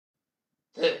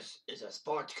This is a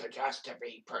sports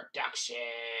catastrophe production.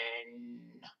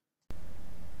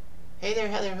 Hey there,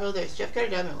 hello, ho there, it's Jeff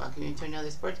Carter and welcome you to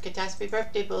another Sports Catastrophe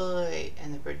Birthday Boy.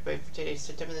 And the birthday boy for today,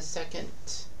 September the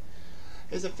 2nd,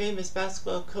 is a famous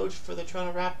basketball coach for the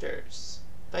Toronto Raptors.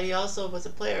 But he also was a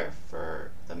player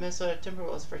for the Minnesota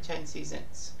Timberwolves for 10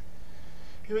 seasons.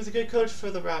 He was a good coach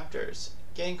for the Raptors,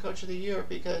 getting Coach of the Year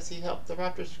because he helped the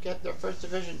Raptors get their first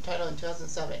division title in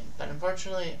 2007. But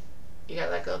unfortunately, he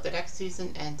got let go the next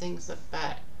season and things looked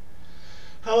bad.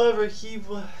 However, he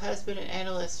has been an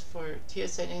analyst for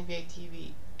TSN NBA TV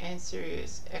and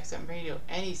Sirius XM Radio,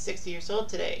 and he's 60 years old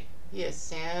today. He is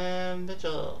Sam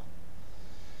Mitchell.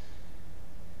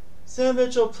 Sam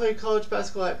Mitchell played college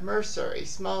basketball at Mercer, a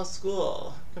small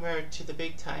school compared to the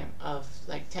big time of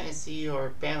like Tennessee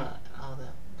or Bama and all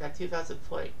that. Got 2,000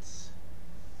 points.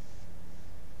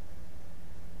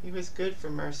 He was good for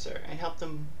Mercer and helped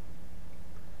them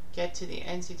get to the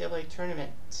NCAA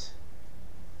tournament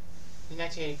in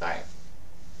 1985.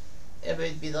 It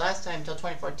would be the last time until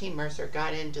 2014 Mercer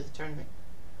got into the tournament.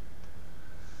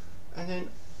 And then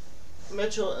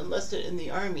Mitchell enlisted in the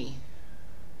Army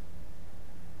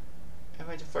and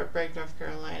went to Fort Bragg, North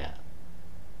Carolina.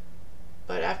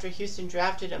 But after Houston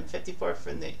drafted him 54th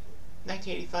from the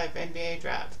 1985 NBA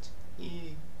draft,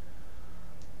 he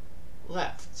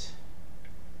left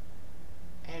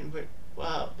and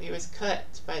he was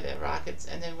cut by the Rockets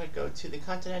and then would go to the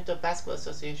Continental Basketball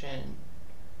Association.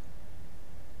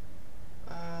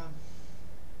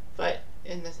 But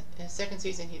in his second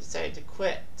season, he decided to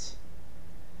quit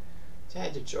to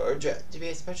head to Georgia to be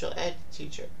a special ed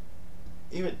teacher.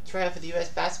 He would try out for the U.S.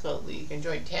 Basketball League and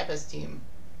join Tampa's team.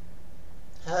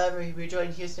 However, he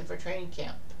rejoined Houston for training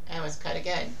camp and was cut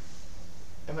again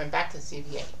and went back to the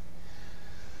CBA.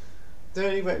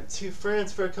 Then he went to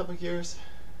France for a couple years.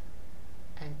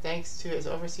 And thanks to his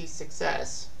overseas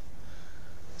success,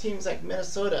 teams like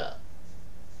Minnesota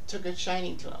took a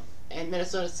shining to him. And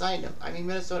Minnesota signed him. I mean,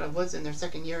 Minnesota was in their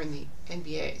second year in the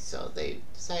NBA, so they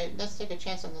decided, let's take a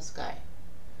chance on this guy.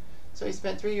 So he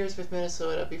spent 3 years with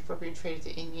Minnesota before being traded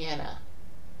to Indiana.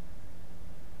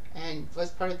 And was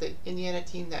part of the Indiana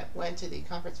team that went to the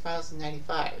conference finals in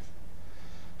 '95.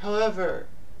 However,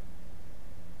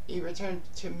 he returned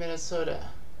to Minnesota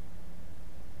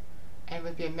and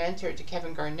would be a mentor to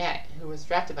Kevin Garnett, who was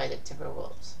drafted by the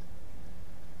Timberwolves.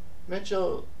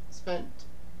 Mitchell spent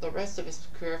the rest of his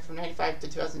career from '95 to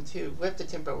 2002 with the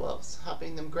Timberwolves,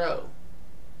 helping them grow.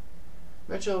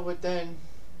 Mitchell would then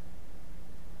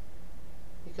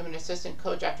become an assistant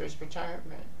coach after his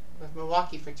retirement with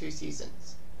Milwaukee for 2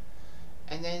 seasons.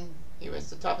 And then he was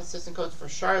the top assistant coach for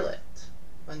Charlotte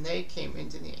when they came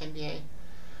into the NBA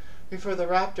before the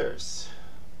Raptors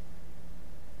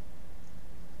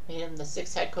made him the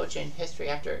 6th head coach in history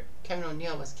after Kevin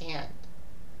O'Neal was canned.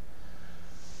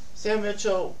 Sam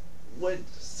Mitchell would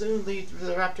soon lead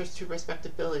the Raptors to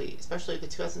respectability, especially the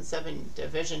 2007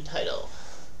 division title.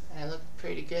 And it looked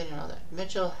pretty good and all that.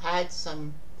 Mitchell had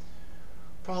some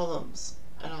problems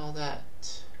and all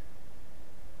that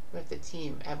with the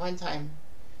team. At one time,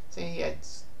 saying he had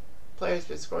players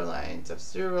with score lines of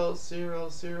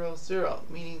 0-0-0-0,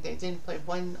 meaning they didn't play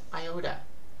one iota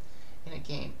in a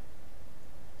game.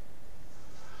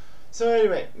 So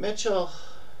anyway, Mitchell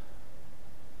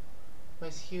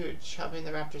was huge, helping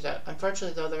the Raptors out.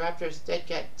 Unfortunately, though, the Raptors did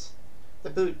get the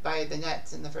boot by the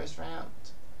Nets in the first round.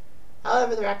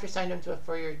 However, the Raptors signed him to a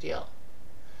 4-year deal.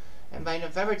 And by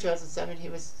November 2007, he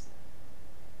was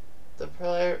the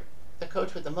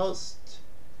coach with the most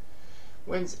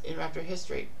wins in Raptor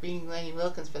history, beating Lenny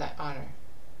Wilkins for that honor.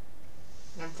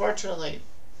 And unfortunately,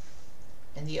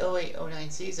 in the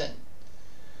 08-09 season,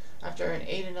 after an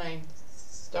 8-9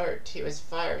 start, he was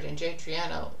fired, and Jay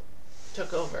Triano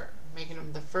took over, making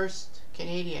him the first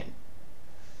Canadian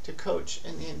to coach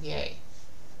in the NBA.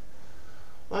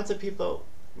 Lots of people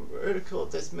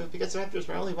ridiculed this move because the Raptors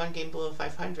were only 1 game below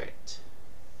 500,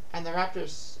 and the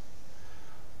Raptors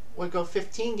would go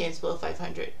 15 games below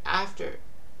 500 after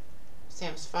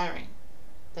Sam's firing.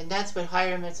 The Nets would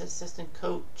hire him as assistant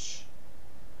coach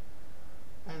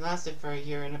and lasted for a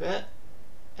year and a bit,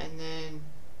 and then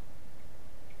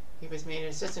he was made an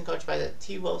assistant coach by the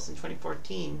T-Wolves in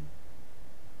 2014.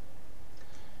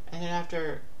 And then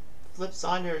after Flip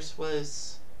Saunders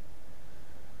was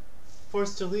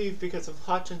forced to leave because of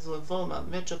Hodgkin's lymphoma,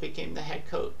 Mitchell became the head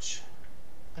coach.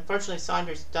 Unfortunately,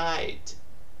 Saunders died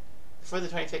before the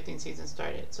 2015 season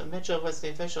started, so Mitchell was the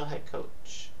official head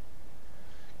coach,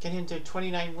 getting him to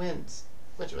 29 wins,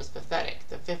 which was pathetic,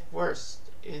 the 5th worst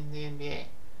in the NBA.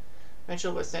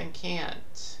 Mitchell was then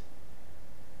canned,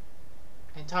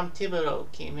 and Tom Thibodeau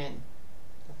came in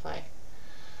to play.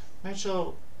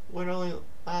 Mitchell would only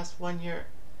last 1 year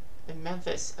in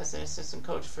Memphis as an assistant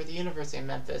coach for the University of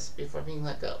Memphis before being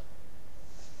let go.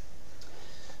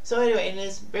 So anyway, in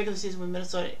his regular season with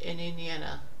Minnesota and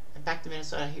Indiana, and back to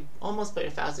Minnesota, he almost played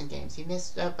 1,000 games. He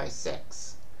missed out by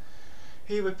 6.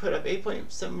 He would put up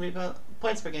 8.7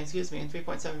 points per game, and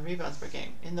 3.7 rebounds per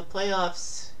game. In the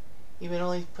playoffs, he would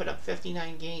only put up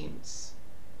 59 games,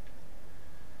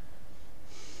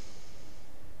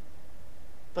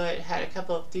 but had a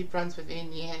couple of deep runs with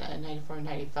Indiana in 94 and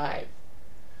 95.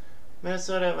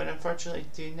 Minnesota would unfortunately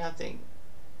do nothing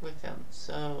with him,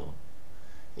 so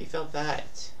he felt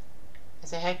that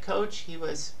as a head coach, he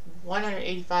was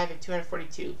 185 and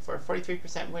 242 for a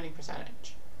 43% winning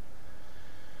percentage.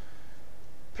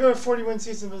 Pair of 41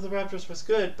 seasons with the Raptors was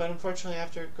good, but unfortunately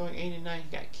after going 8-9,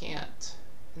 he got canned.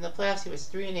 In the playoffs, he was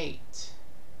 3-8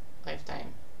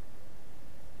 lifetime.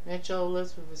 Mitchell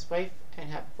lives with his wife and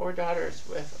had 4 daughters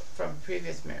from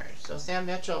previous marriage. So Sam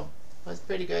Mitchell was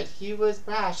pretty good. He was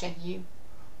brash and he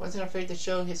wasn't afraid to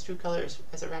show his true colors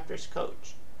as a Raptors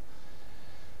coach.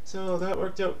 So that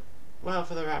worked out well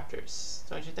for the Raptors,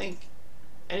 don't you think?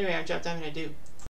 Anyway, I'm Jeff Diamond. I do.